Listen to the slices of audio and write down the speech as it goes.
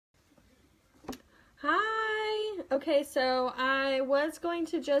Okay, so I was going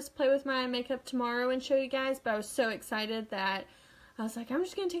to just play with my makeup tomorrow and show you guys, but I was so excited that I was like, I'm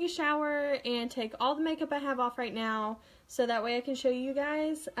just going to take a shower and take all the makeup I have off right now so that way I can show you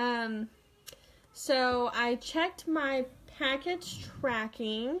guys. So I checked my package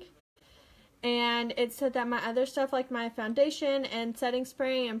tracking and it said that my other stuff like my foundation and setting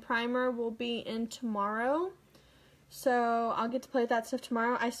spray and primer will be in tomorrow. So I'll get to play with that stuff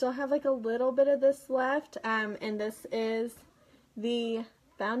tomorrow. I still have like a little bit of this left, and this is the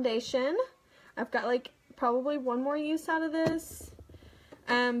foundation. I've got like probably one more use out of this,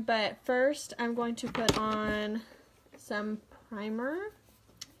 but first I'm going to put on some primer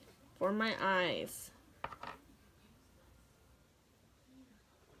for my eyes.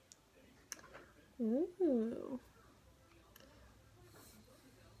 Ooh.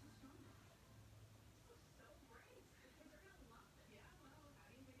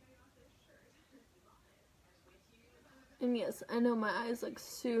 And yes, I know my eyes look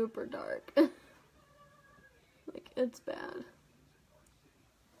super dark. Like, it's bad.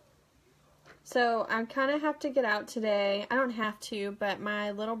 So, I kind of have to get out today. I don't have to, but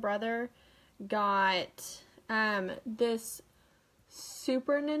my little brother got this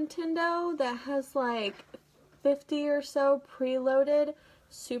Super Nintendo that has like 50 or so preloaded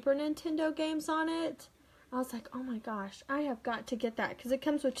Super Nintendo games on it. I was like, oh my gosh, I have got to get that because it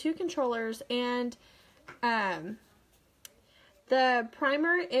comes with 2 controllers and the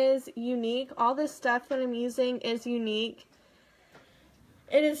primer is unique. All this stuff that I'm using is unique.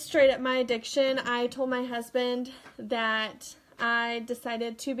 It is straight up my addiction. I told my husband that I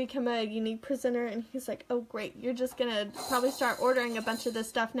decided to become a unique presenter, and he's like, oh great, you're just gonna probably start ordering a bunch of this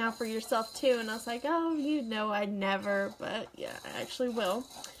stuff now for yourself too. And I was like, oh, you know I'd never, but yeah, I actually will.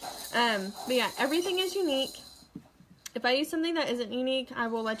 But yeah, everything is unique. If I use something that isn't unique, I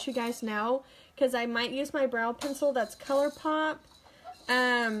will let you guys know, because I might use my brow pencil that's ColourPop,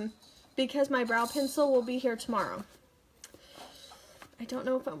 because my brow pencil will be here tomorrow. I don't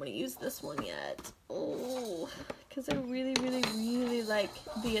know if I'm going to use this one yet. Oh, because I really, really, really like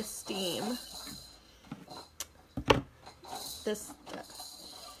the Esteem. This,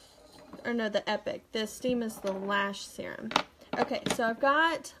 or no, the Epic. The Esteem is the lash serum. Okay, so I've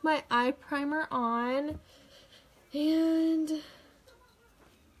got my eye primer on, and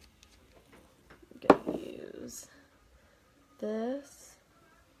I'm going to use this.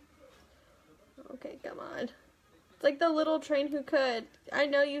 Okay, come on. It's like the little train who could. I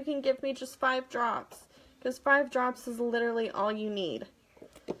know you can give me just 5 drops, because 5 drops is literally all you need.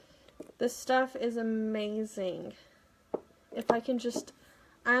 This stuff is amazing. If I can just,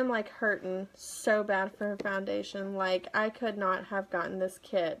 I'm like hurting so bad for a foundation. Like, I could not have gotten this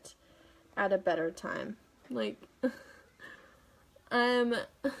kit at a better time. Like, I'm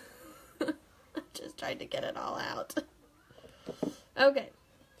just trying to get it all out. Okay,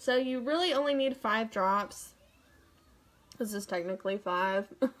 so you really only need 5 drops. This is technically 5.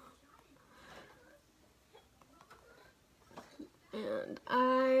 And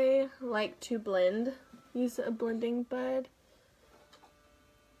I like to blend. Use a blending bud.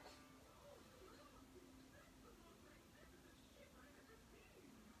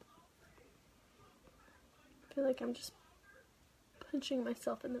 I feel like I'm just punching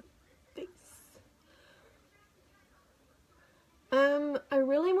myself in the face. I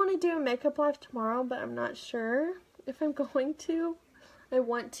really want to do a makeup live tomorrow, but I'm not sure if I'm going to. I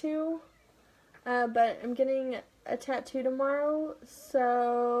want to, but I'm getting a tattoo tomorrow,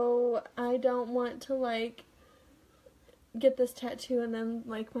 so I don't want to like get this tattoo and then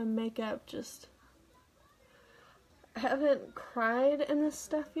like my makeup just, I haven't cried in this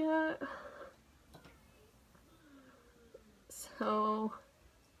stuff yet, so,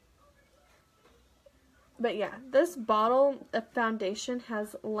 but yeah, this bottle of foundation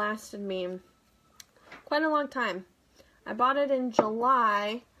has lasted me quite a long time. I bought it in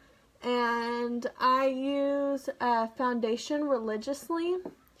July, and I use foundation religiously.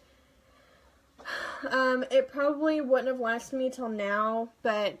 It probably wouldn't have lasted me till now,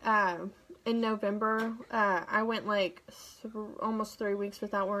 but in November, I went like almost 3 weeks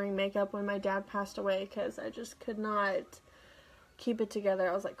without wearing makeup when my dad passed away, because I just could not keep it together.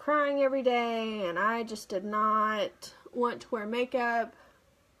 I was like crying every day, and I just did not want to wear makeup.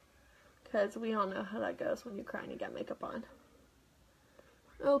 Because we all know how that goes when you cry and you got makeup on.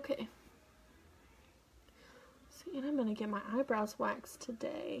 Okay. See, and I'm going to get my eyebrows waxed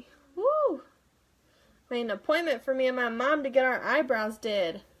today. Woo! Made an appointment for me and my mom to get our eyebrows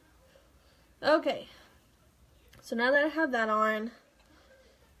did. Okay. So now that I have that on,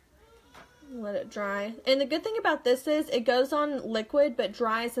 let it dry. And the good thing about this is it goes on liquid but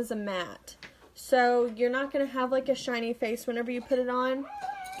dries as a matte. So you're not going to have like a shiny face whenever you put it on,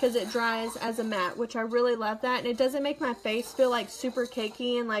 because it dries as a matte, which I really love that. And it doesn't make my face feel like super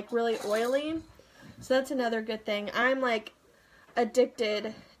cakey and like really oily. So that's another good thing. I'm like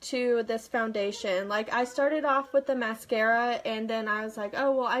addicted to this foundation. Like, I started off with the mascara, and then I was like,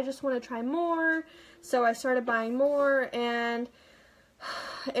 oh well, I just want to try more. So I started buying more, and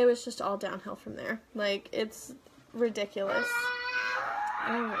it was just all downhill from there. Like, it's ridiculous.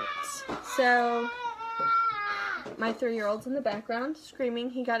 Alright, so my 3-year-old's in the background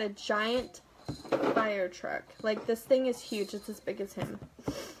screaming. He got a giant fire truck. Like, this thing is huge. It's as big as him.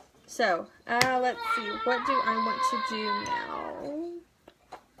 So, let's see. What do I want to do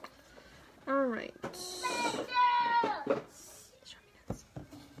now? Alright.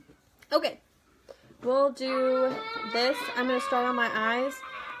 Okay. We'll do this. I'm going to start on my eyes.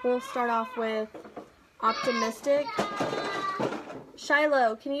 We'll start off with Optimistic.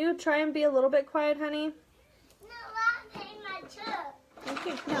 Shiloh, can you try and be a little bit quiet, honey? No, I'm playing my truck.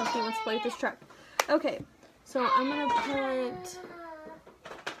 Okay, no, he wants to play with this truck. Okay, so I'm going to put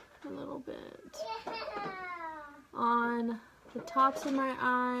a little bit on the tops of my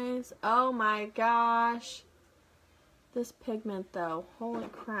eyes. Oh my gosh. This pigment though, holy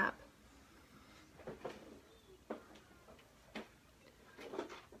crap.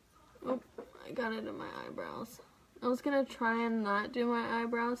 Oh, I got it in my eyebrows. I was going to try and not do my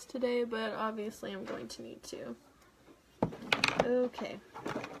eyebrows today, but obviously I'm going to need to. Okay.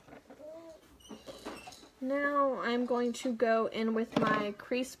 Now I'm going to go in with my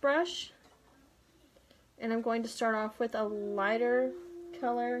crease brush, and I'm going to start off with a lighter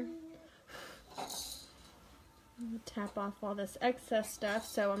color. Tap off all this excess stuff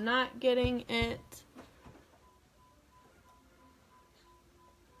so I'm not getting it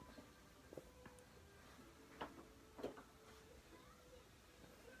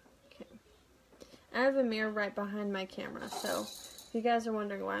I have a mirror right behind my camera, so if you guys are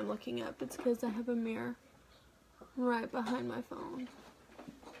wondering why I'm looking up, it's because I have a mirror right behind my phone.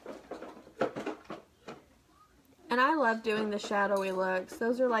 And I love doing the shadowy looks.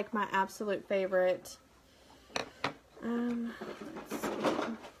 Those are like my absolute favorite. Let's see.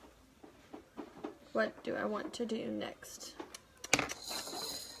 What do I want to do next?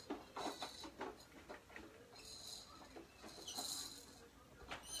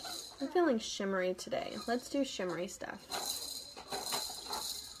 I'm feeling shimmery today. Let's do shimmery stuff.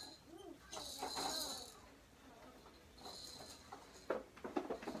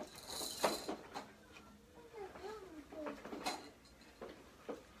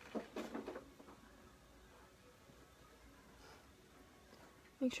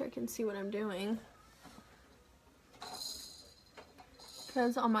 Make sure I can see what I'm doing.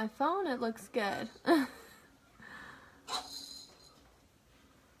 Because on my phone it looks good.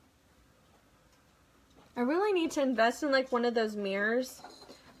 I really need to invest in like one of those mirrors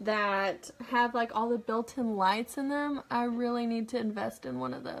that have like all the built-in lights in them. I really need to invest in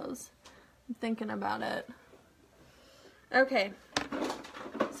one of those. I'm thinking about it. Okay,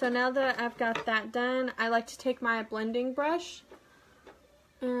 so now that I've got that done, I like to take my blending brush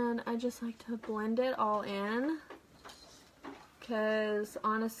and I just like to blend it all in, because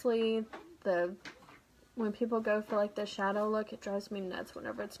honestly when people go for like the shadow look, it drives me nuts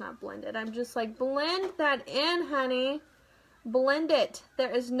whenever it's not blended. I'm just like, blend that in, honey. Blend it. There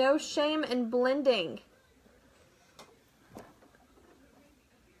is no shame in blending.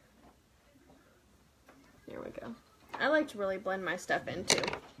 There we go. I like to really blend my stuff in too.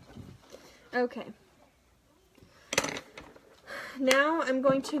 Okay. Now I'm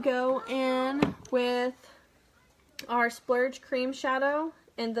going to go in with our Splurge Cream Shadow.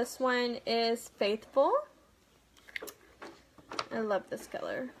 And this one is Faithful. I love this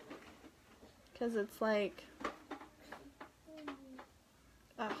color because it's like,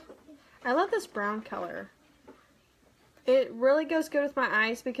 I love this brown color. It really goes good with my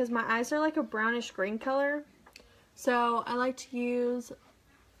eyes because my eyes are like a brownish green color. So I like to use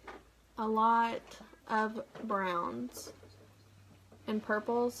a lot of browns and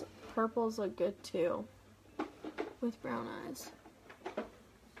purples. Purples look good too with brown eyes.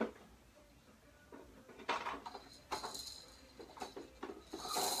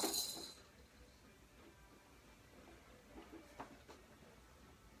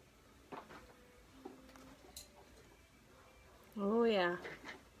 Oh yeah,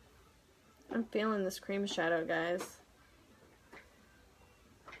 I'm feeling this cream shadow, guys.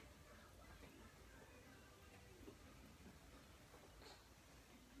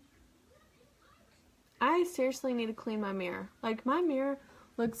 I seriously need to clean my mirror. Like, my mirror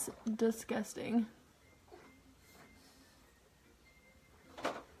looks disgusting.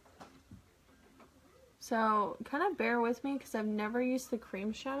 So kind of bear with me because I've never used the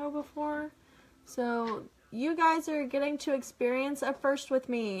cream shadow before. So you guys are getting to experience a first with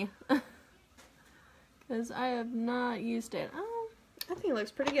me. Because I have not used it. Oh, I think it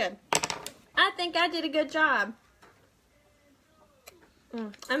looks pretty good. I think I did a good job.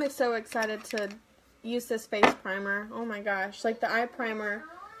 I'm so excited to use this face primer. Oh my gosh, like the eye primer.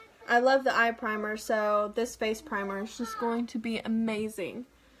 I love the eye primer, so this face primer is just going to be amazing.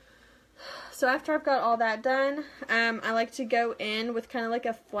 So after I've got all that done, I like to go in with kind of like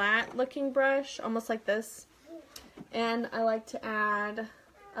a flat looking brush, almost like this. And I like to add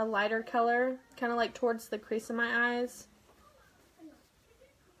a lighter color, kind of like towards the crease of my eyes.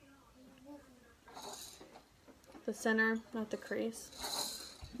 The center, not the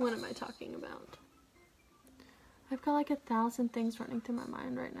crease. What am I talking about? I've got like 1,000 things running through my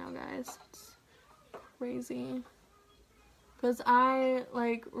mind right now, guys. It's crazy. Because I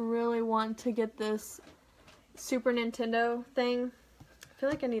like really want to get this Super Nintendo thing. I feel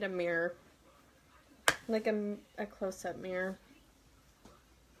like I need a mirror. Like a close-up mirror.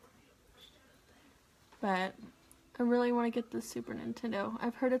 But I really want to get this Super Nintendo.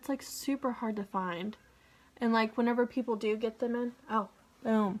 I've heard it's like super hard to find. And like whenever people do get them in, oh,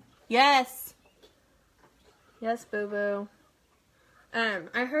 boom. Yes! Yes, boo-boo.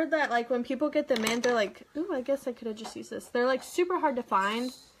 I heard that like when people get them in, they're like, ooh, I guess I could have just used this. They're like super hard to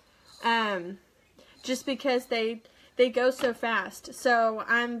find. Just because they go so fast. So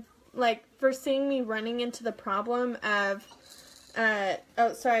I'm like foreseeing me running into the problem of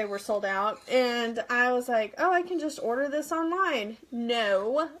oh, sorry, we're sold out. And I was like, oh, I can just order this online.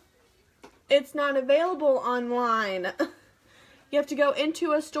 No, it's not available online. You have to go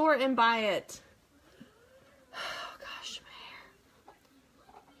into a store and buy it. Oh, gosh, my hair.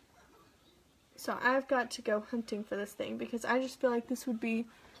 So I've got to go hunting for this thing because I just feel like this would be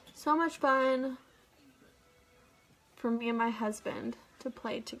so much fun for me and my husband to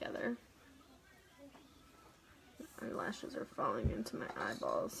play together. My lashes are falling into my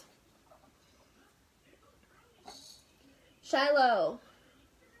eyeballs. Shiloh!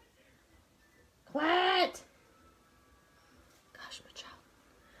 Quiet! Gosh, my child.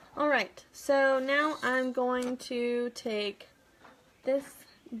 Alright, so now I'm going to take this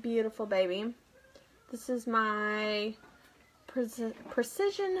beautiful baby. This is my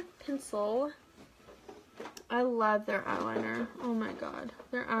Precision Pencil. I love their eyeliner. Oh my god.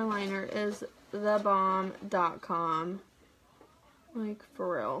 Their eyeliner is thebomb.com. Like,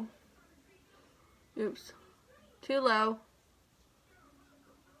 for real. Oops. Too low.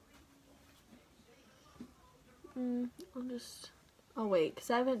 I'll wait, because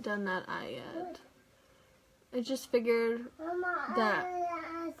I haven't done that eye yet. I just figured that...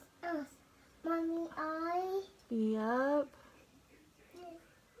 Mommy, eye? Yep.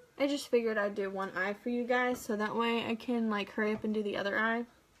 I just figured I'd do one eye for you guys, so that way I can, like, hurry up and do the other eye.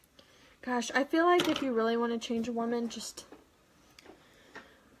 Gosh, I feel like if you really want to change a woman, just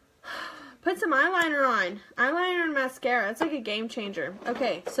put some eyeliner on. Eyeliner and mascara. It's like a game changer.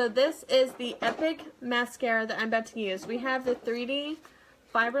 Okay, so this is the Epic mascara that I'm about to use. We have the 3D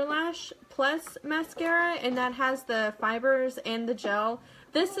Fiber Lash Plus mascara, and that has the fibers and the gel.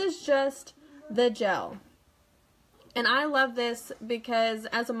 This is just the gel. And I love this because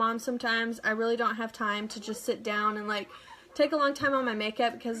as a mom sometimes I really don't have time to just sit down and like take a long time on my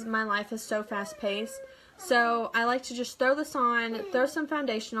makeup because my life is so fast paced. So I like to just throw this on, throw some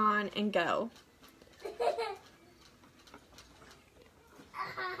foundation on, and go.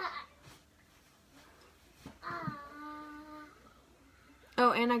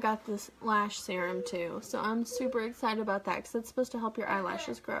 Oh, and I got this lash serum too. So I'm super excited about that because it's supposed to help your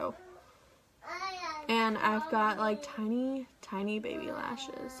eyelashes grow. And I've got like tiny, tiny baby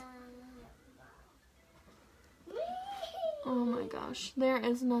lashes. Oh my gosh. There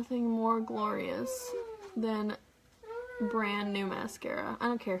is nothing more glorious than brand new mascara. I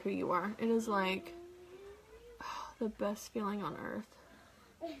don't care who you are. It is like the best feeling on earth.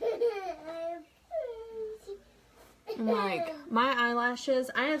 And like my eyelashes,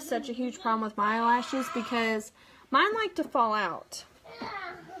 I have such a huge problem with my eyelashes because mine like to fall out.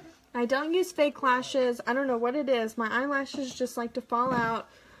 I don't use fake lashes. I don't know what it is. My eyelashes just like to fall out.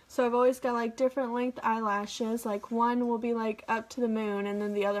 So I've always got like different length eyelashes. Like one will be like up to the moon and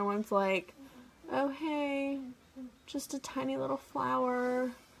then the other one's like, oh hey, just a tiny little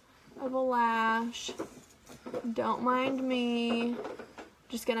flower of a lash. Don't mind me.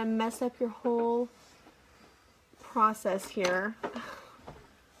 Just gonna mess up your whole process here.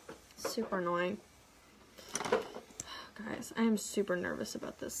 Super annoying. Guys, I am super nervous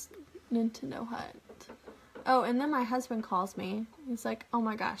about this Nintendo Hut. Oh, and then my husband calls me. He's like, oh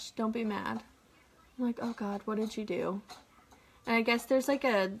my gosh, don't be mad. I'm like, oh God, what did you do? And I guess there's like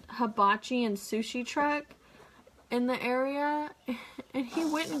a hibachi and sushi truck in the area, and he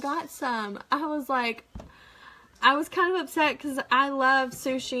went and got some. I was kind of upset because I love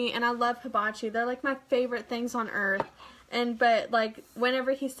sushi and I love hibachi. They're like my favorite things on earth. But like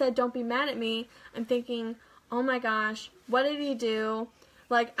whenever he said don't be mad at me, I'm thinking, oh my gosh, what did he do?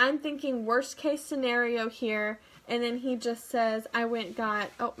 Like I'm thinking worst case scenario here, and then he just says I went and got,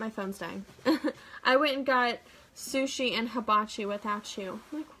 oh my phone's dying. I went and got sushi and hibachi without you.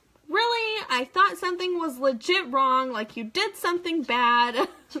 I'm like, really? I thought something was legit wrong, like you did something bad.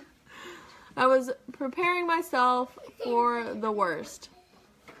 I was preparing myself for the worst.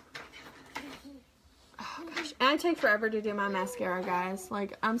 Oh gosh, and I take forever to do my mascara, guys.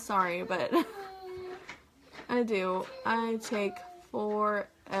 Like, I'm sorry, but I do. I take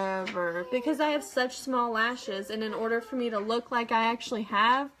forever because I have such small lashes, and in order for me to look like I actually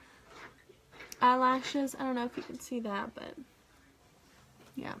have eyelashes, I don't know if you can see that, but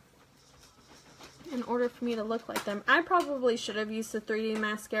yeah. In order for me to look like them. I probably should have used the 3D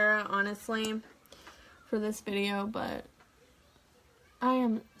mascara, honestly, for this video, but I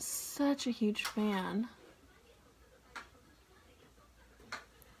am such a huge fan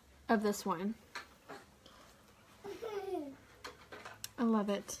of this one. I love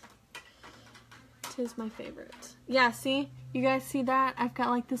it. It is my favorite. Yeah, see? You guys see that? I've got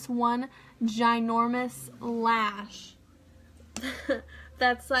like this one ginormous lash.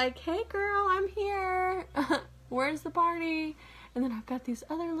 That's like, hey girl, I'm here. Where's the party? And then I've got these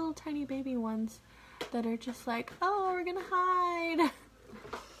other little tiny baby ones that are just like, oh, we're gonna hide.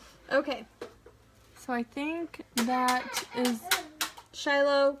 Okay. So I think that is,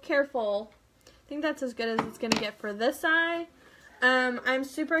 Shiloh, careful. I think that's as good as it's gonna get for this eye. I'm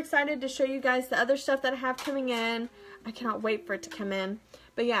super excited to show you guys the other stuff that I have coming in. I cannot wait for it to come in.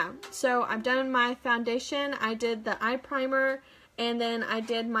 But yeah, so I've done my foundation. I did the eye primer. And then I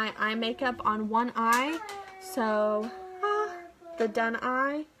did my eye makeup on one eye. So, the done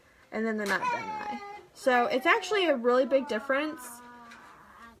eye, and then the not done eye. So, it's actually a really big difference.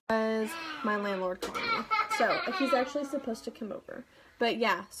 Because my landlord called me. So, he's actually supposed to come over. But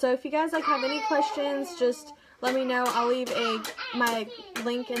yeah, so if you guys like have any questions, just let me know. I'll leave my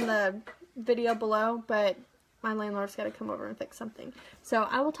link in the video below. But my landlord's got to come over and fix something. So,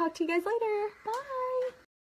 I will talk to you guys later. Bye!